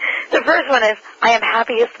 The first one is, I am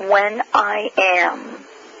happiest when I am.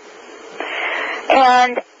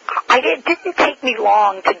 And it didn't take me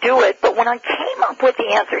long to do it, but when I came up with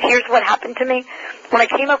the answer, here's what happened to me. When I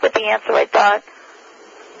came up with the answer, I thought,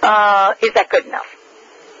 is that good enough?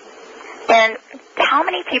 And how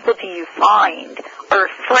many people do you find are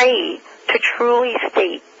afraid to truly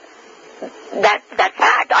state that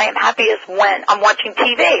fact? I am happiest when I'm watching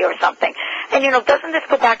TV or something. And, doesn't this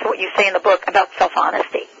go back to what you say in the book about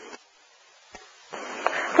self-honesty?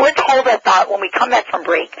 Let's hold that thought when we come back from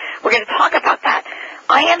break. We're going to talk about that.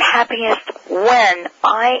 I am happiest when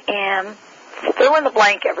I am, fill in the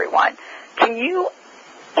blank, everyone. Can you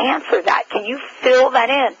answer that? Can you fill that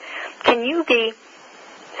in? Can you be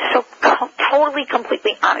so totally,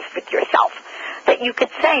 completely honest with yourself that you could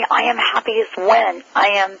say, I am happiest when I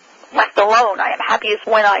am left alone. I am happiest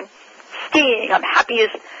when I'm skiing. I'm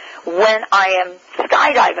happiest when I am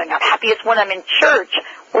skydiving. I'm happiest when I'm in church.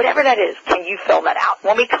 Whatever that is, can you fill that out?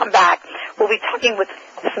 When we come back, we'll be talking with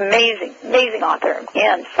this amazing, amazing author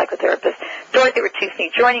and psychotherapist, Dorothy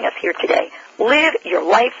Ratusny, joining us here today. Live your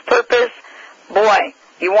life's purpose. Boy,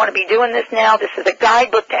 you want to be doing this now. This is a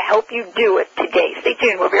guidebook to help you do it today. Stay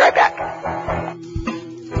tuned. We'll be right back.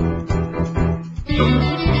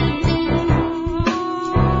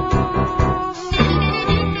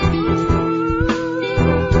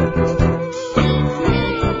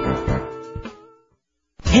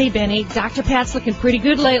 Hey, Benny, Dr. Pat's looking pretty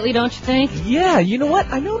good lately, don't you think? Yeah, you know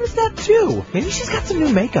what? I noticed that too. Maybe she's got some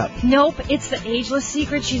new makeup. Nope, it's the Ageless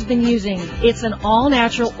Secret she's been using. It's an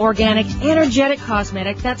all-natural, organic, energetic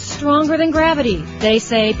cosmetic that's stronger than gravity. They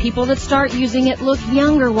say people that start using it look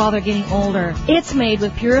younger while they're getting older. It's made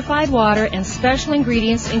with purified water and special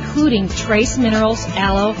ingredients including trace minerals,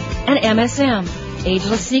 aloe, and MSM.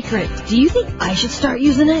 Ageless Secret. Do you think I should start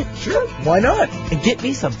using it? Sure, why not? And get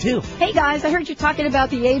me some too. Hey guys, I heard you talking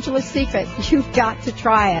about the Ageless Secret. You've got to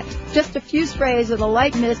try it. Just a few sprays of the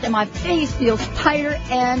light mist and my face feels tighter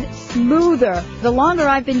and smoother. The longer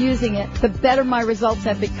I've been using it, the better my results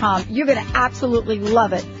have become. You're going to absolutely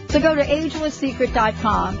love it. So go to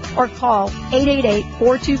agelesssecret.com or call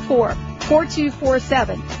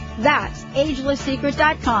 888-424-4247. That's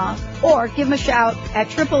agelesssecret.com or give them a shout at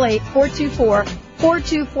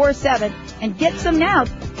 888-424-4247 and get some now.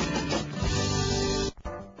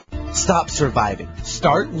 Stop surviving.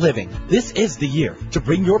 Start living. This is the year to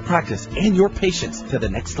bring your practice and your patients to the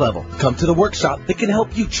next level. Come to the workshop that can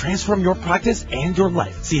help you transform your practice and your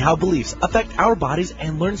life. See how beliefs affect our bodies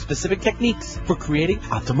and learn specific techniques for creating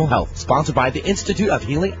optimal health. Sponsored by the Institute of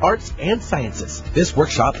Healing Arts and Sciences. This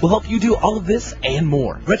workshop will help you do all of this and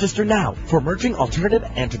more. Register now for Emerging Alternative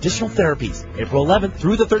and Traditional Therapies, April 11th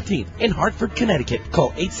through the 13th in Hartford, Connecticut.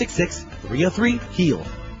 Call 866 303-HEAL.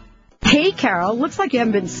 Hey, Carol, looks like you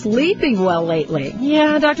haven't been sleeping well lately.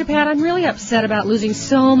 Yeah, Dr. Pat, I'm really upset about losing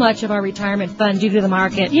so much of our retirement fund due to the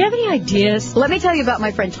market. Do you have any ideas? Let me tell you about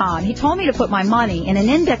my friend Tom. He told me to put my money in an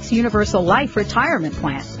Index Universal Life retirement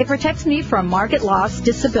plan. It protects me from market loss,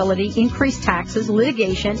 disability, increased taxes,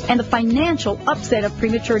 litigation, and the financial upset of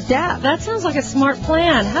premature death. That sounds like a smart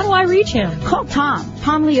plan. How do I reach him? Call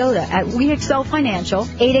Tom Leota at We Excel Financial,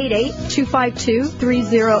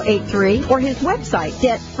 888-252-3083, or his website,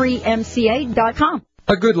 debtfreemca.com.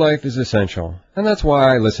 A good life is essential, and that's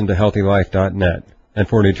why I listen to HealthyLife.net. And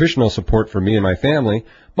for nutritional support for me and my family,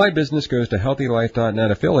 my business goes to HealthyLife.net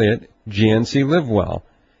affiliate, GNC LiveWell.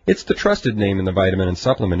 It's the trusted name in the vitamin and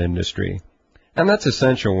supplement industry. And that's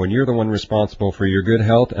essential when you're the one responsible for your good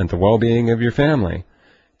health and the well-being of your family.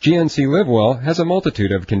 GNC LiveWell has a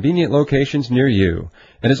multitude of convenient locations near you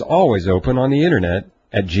and is always open on the internet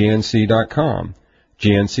at gnc.com.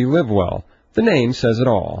 GNC LiveWell. The name says it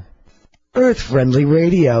all. Earth-friendly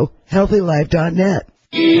radio, HealthyLife.net.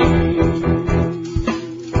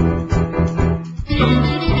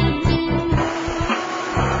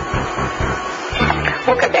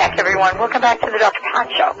 Welcome back, everyone. Welcome back to the Dr. Pat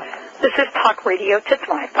Show. This is Talk Radio to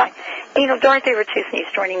Thrive By. And, Dorothy Ratusny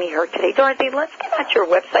is joining me here today. Dorothy, let's get out your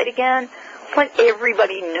website again. Let's let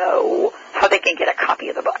everybody know how they can get a copy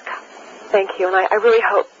of the book. Thank you, and I really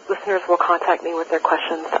hope listeners will contact me with their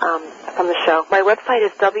questions from the show. My website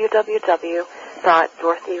is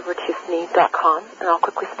www.dorothyratusny.com, and I'll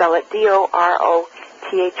quickly spell it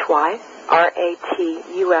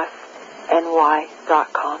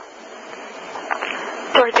DOROTHYRATUSNY.com.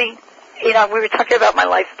 Dorothy, we were talking about my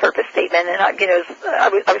life purpose statement, and I was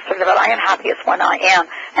talking about I am happiest when I am,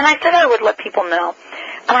 and I said I would let people know,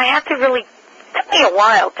 and I had to really, it took me a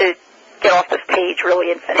while to get off this page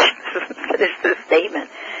really and finish this statement.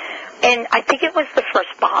 And I think it was the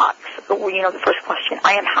first box, the first question.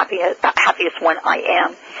 I am happiest when I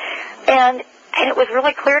am. And it was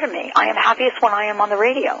really clear to me. I am happiest when I am on the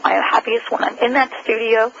radio. I am happiest when I'm in that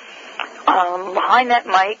studio, behind that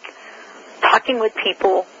mic, talking with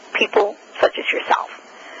people such as yourself.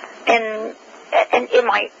 And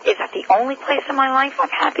is that the only place in my life I'm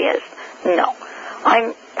happiest? No.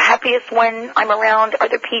 I'm happiest when I'm around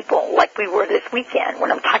other people, like we were this weekend,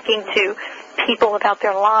 when I'm talking to people about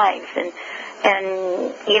their lives and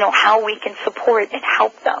how we can support and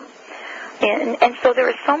help them. And so there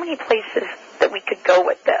are so many places that we could go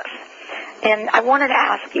with this. And I wanted to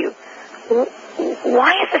ask you,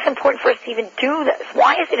 why is this important for us to even do this?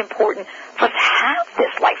 Why is it important for us to have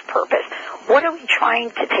this life purpose? What are we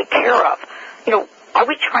trying to take care of? Are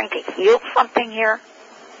we trying to heal something here?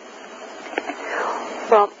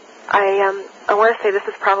 Well, I want to say this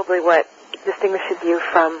is probably what distinguishes you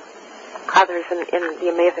from others in the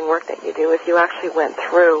amazing work that you do, is you actually went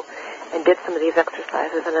through and did some of these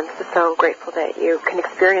exercises, and I'm so grateful that you can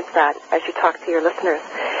experience that as you talk to your listeners.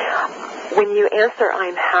 When you answer,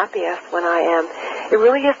 I'm happiest when I am, it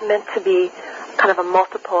really is meant to be kind of a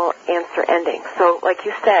multiple answer ending. So like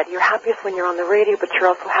you said, you're happiest when you're on the radio, but you're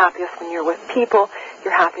also happiest when you're with people.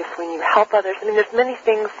 You're happiest when you help others. I mean, there's many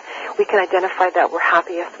things we can identify that we're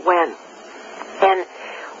happiest when. And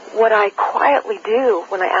what I quietly do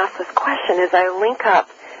when I ask this question is I link up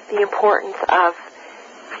the importance of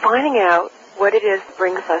finding out what it is that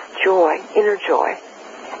brings us joy, inner joy,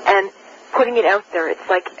 and putting it out there. It's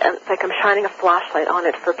like I'm shining a flashlight on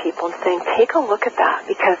it for people and saying, take a look at that,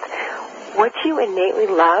 because what you innately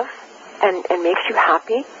love and makes you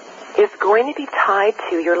happy is going to be tied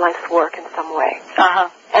to your life's work in some way. Uh-huh.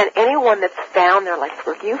 And anyone that's found their life's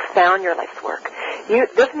work, you found your life's work.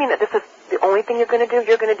 Doesn't mean that this is the only thing you're going to do.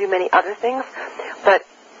 You're going to do many other things, but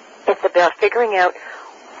it's about figuring out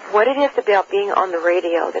what it is about being on the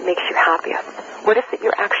radio that makes you happiest. What is it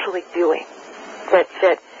you're actually doing that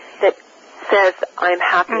says I'm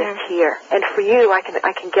happiest here? And for you, I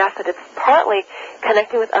can guess that it's partly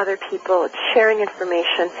connecting with other people, it's sharing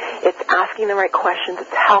information, it's asking the right questions,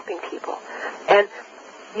 it's helping people. And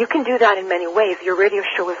you can do that in many ways. Your radio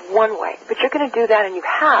show is one way, but you're going to do that, and you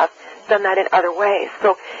have done that in other ways.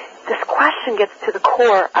 So this question gets to the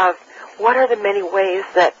core of what are the many ways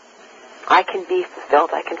that I can be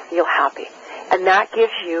fulfilled, I can feel happy. And that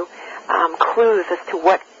gives you clues as to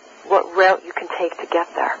what route you can take to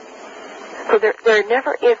get there. So there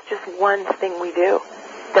never is just one thing we do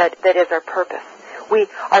that is our purpose.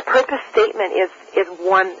 Our purpose statement is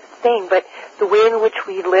one thing, but the way in which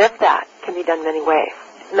we live that can be done many ways.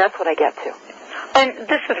 And that's what I get to. And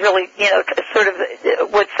this is really, sort of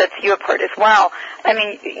what sets you apart as well. I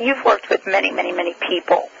mean, you've worked with many, many, many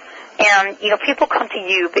people. And, people come to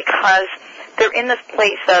you because they're in this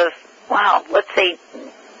place of, wow, let's say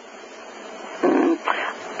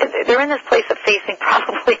they're in this place of facing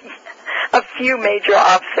probably a few major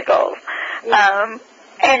obstacles.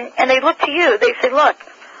 And they look to you. They say, look,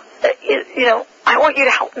 you know, I want you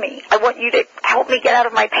to help me. I want you to help me get out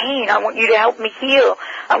of my pain. I want you to help me heal.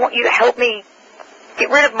 I want you to help me get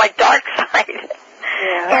rid of my dark side.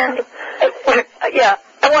 Yeah. And,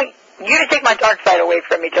 I want you to take my dark side away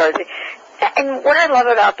from me, Dorothy. And what I love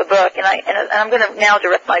about the book, and I'm going to now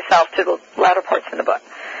direct myself to the latter parts of the book,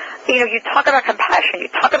 you know, you talk about compassion, you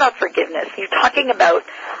talk about forgiveness, you're talking about,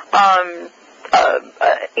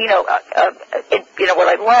 what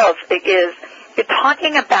I love is you're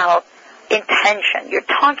talking about intention, you're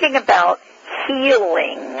talking about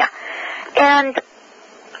healing, and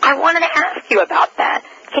I wanted to ask you about that.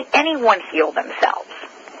 Can anyone heal themselves?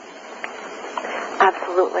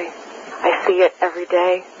 Absolutely. I see it every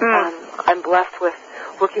day. I'm blessed with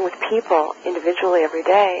working with people individually every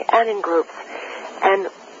day and in groups, and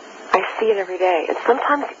I see it every day. And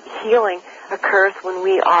sometimes healing occurs when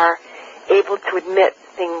we are able to admit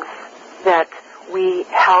things that we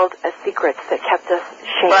held as secrets that kept us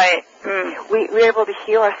shamed. Right. We're able to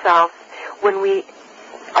heal ourselves when we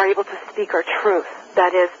are able to speak our truth,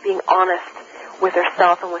 that is, being honest with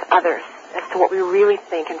ourselves and with others as to what we really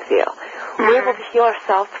think and feel. We're able to heal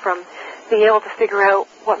ourselves from being able to figure out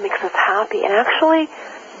what makes us happy and actually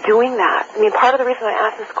doing that. I mean, part of the reason I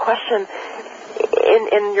asked this question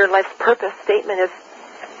in your life's purpose statement is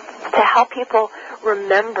to help people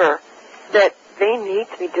remember that they need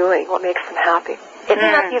to be doing what makes them happy. It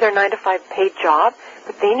may not be their 9-to-5 paid job,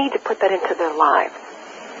 but they need to put that into their lives.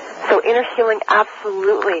 So inner healing,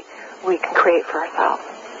 absolutely, we can create for ourselves.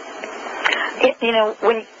 You know,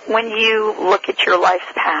 when you look at your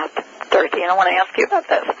life's path, Dorothy, and I want to ask you about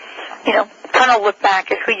this, you know, kind of look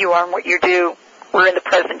back at who you are and what you do. We're in the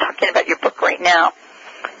present talking about your book right now.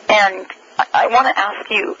 And I want to ask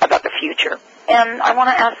you about the future. And I want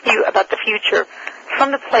to ask you about the future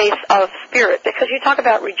from the place of spirit, because you talk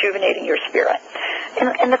about rejuvenating your spirit.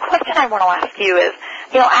 And the question I want to ask you is,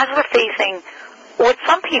 you know, as we're facing what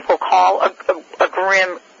some people call a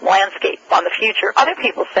grim landscape on the future, other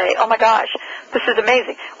people say, oh my gosh, this is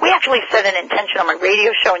amazing. We actually set an intention on my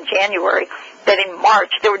radio show in January that in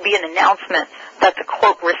March there would be an announcement that the,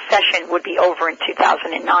 quote, recession would be over in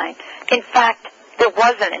 2009. In fact, there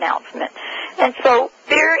was an announcement. And so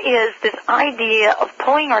there is this idea of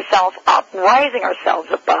pulling ourselves up, rising ourselves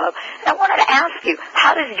above. And I wanted to ask you,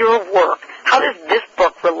 how does your work, how does this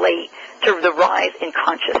book relate to the rise in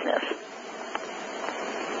consciousness?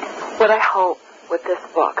 What I hope with this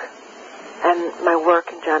book and my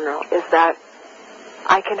work in general is that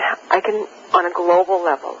I can on a global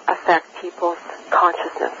level affect people's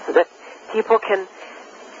consciousness so that people can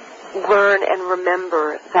learn and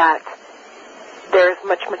remember that there is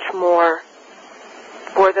much, much more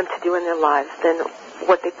for them to do in their lives than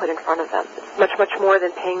what they put in front of them. It's much, much more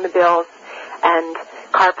than paying the bills and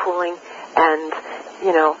carpooling and,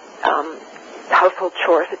 you know, household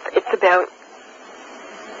chores. It's about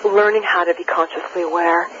learning how to be consciously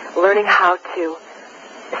aware, learning how to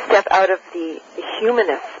step out of the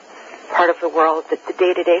humanist part of the world, the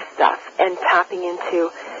day-to-day stuff, and tapping into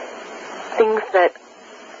things that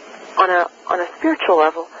on a spiritual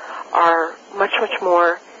level are much, much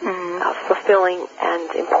more fulfilling and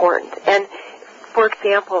important. And, for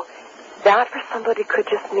example, that for somebody could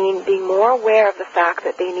just mean being more aware of the fact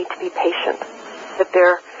that they need to be patient, that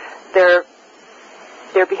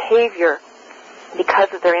their behavior,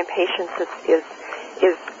 because of their impatience, is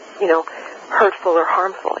you know, hurtful or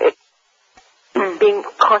harmful. Being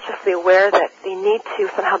consciously aware that they need to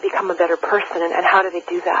somehow become a better person, and how do they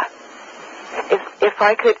do that? If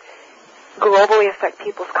I could globally affect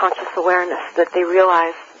people's conscious awareness, that they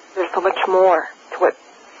realize there's so much more to what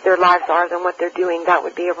their lives are than what they're doing, that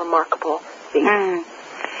would be a remarkable feat.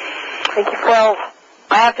 Thank you. Well,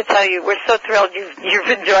 I have to tell you, we're so thrilled you've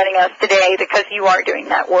been joining us today, because you are doing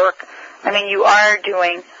that work. I mean, you are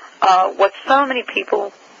doing what so many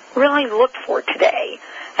people really look for today,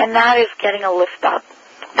 and that is getting a lift up.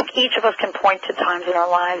 I think each of us can point to times in our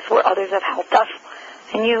lives where others have helped us,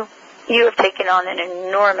 and you have taken on an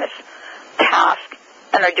enormous task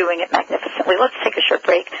and are doing it magnificently. Let's take a short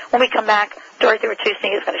break. When we come back, Dorothy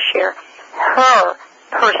Ratusny is going to share her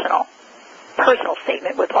personal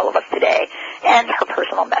statement with all of us today and her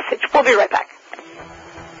personal message. We'll be right back.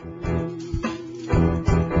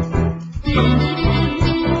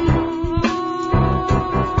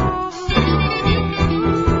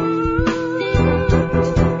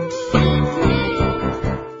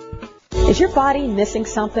 Is your body missing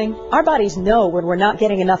something? Our bodies know when we're not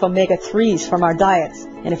getting enough omega-3s from our diets.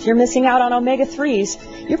 And if you're missing out on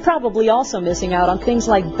omega-3s, you're probably also missing out on things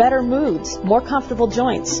like better moods, more comfortable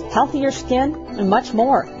joints, healthier skin, and much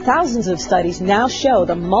more. Thousands of studies now show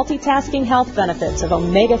the multitasking health benefits of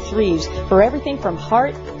omega-3s for everything from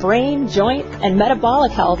heart, brain, joint, and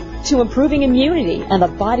metabolic health to improving immunity and the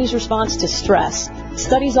body's response to stress.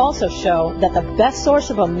 Studies also show that the best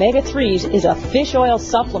source of omega-3s is a fish oil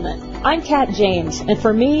supplement. I'm Kat James, and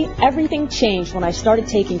for me, everything changed when I started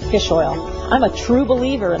taking fish oil. I'm a true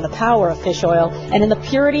believer in the power of fish oil and in the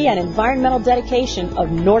purity and environmental dedication of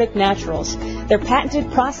Nordic Naturals. Their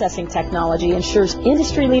patented processing technology ensures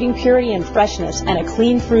industry-leading purity and freshness and a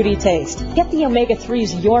clean, fruity taste. Get the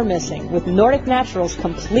omega-3s you're missing with Nordic Naturals'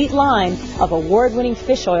 complete line of award-winning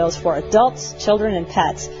fish oils for adults, children, and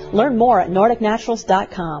pets. Learn more at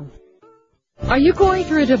NordicNaturals.com. Are you going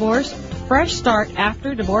through a divorce? Fresh Start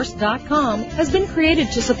AfterDivorce.com has been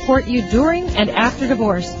created to support you during and after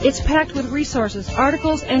divorce. It's packed with resources,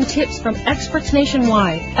 articles, and tips from experts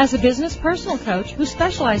nationwide. As a business personal coach who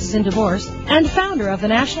specializes in divorce and founder of the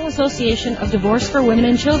National Association of Divorce for Women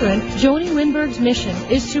and Children, Joni Lindberg's mission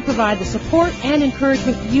is to provide the support and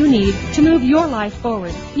encouragement you need to move your life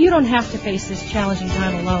forward. You don't have to face this challenging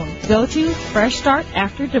time alone. Go to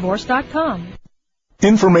FreshStartAfterDivorce.com.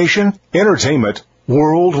 Information, entertainment,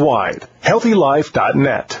 worldwide.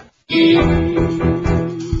 HealthyLife.net.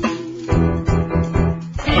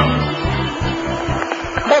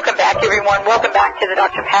 Welcome back, everyone. Welcome back to the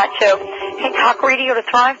Dr. Pat Show. Hey, Talk Radio to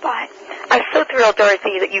Thrive By. I'm so thrilled,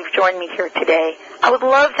 Dorothy, that you've joined me here today. I would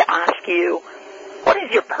love to ask you, what is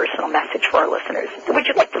your personal message for our listeners? What would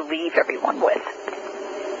you like to leave everyone with?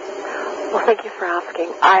 Well, thank you for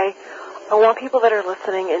asking. I want people that are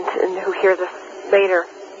listening and who hear this later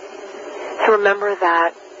to remember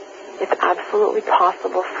that it's absolutely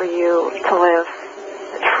possible for you to live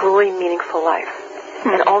a truly meaningful life. Mm-hmm.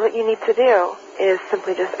 And all that you need to do is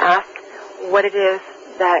simply just ask what it is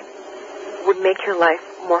that would make your life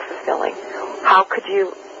more fulfilling. How could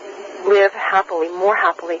you live happily, more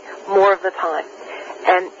of the time?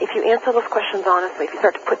 And if you answer those questions honestly, if you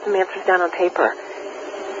start to put some answers down on paper,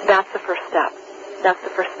 that's the first step. That's the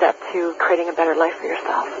first step to creating a better life for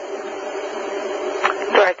yourself.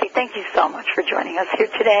 Dorothy, thank you so much for joining us here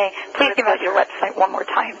today. Please give out your website one more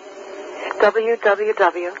time.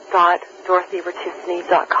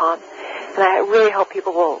 www.dorothyvertusny.com. And I really hope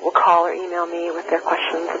people will call or email me with their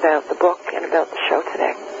questions about the book and about the show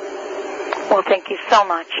today. Well, thank you so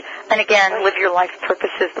much. And again, Live Your Life's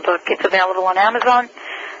Purpose is the book. It's available on Amazon.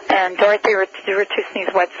 And Dorothy Vertusny's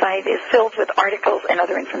website is filled with articles and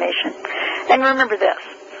other information. And remember this,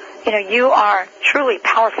 you are truly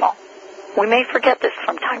powerful. We may forget this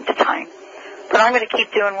from time to time, but I'm going to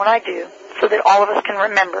keep doing what I do so that all of us can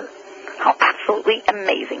remember how absolutely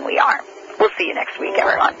amazing we are. We'll see you next week,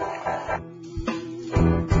 everyone.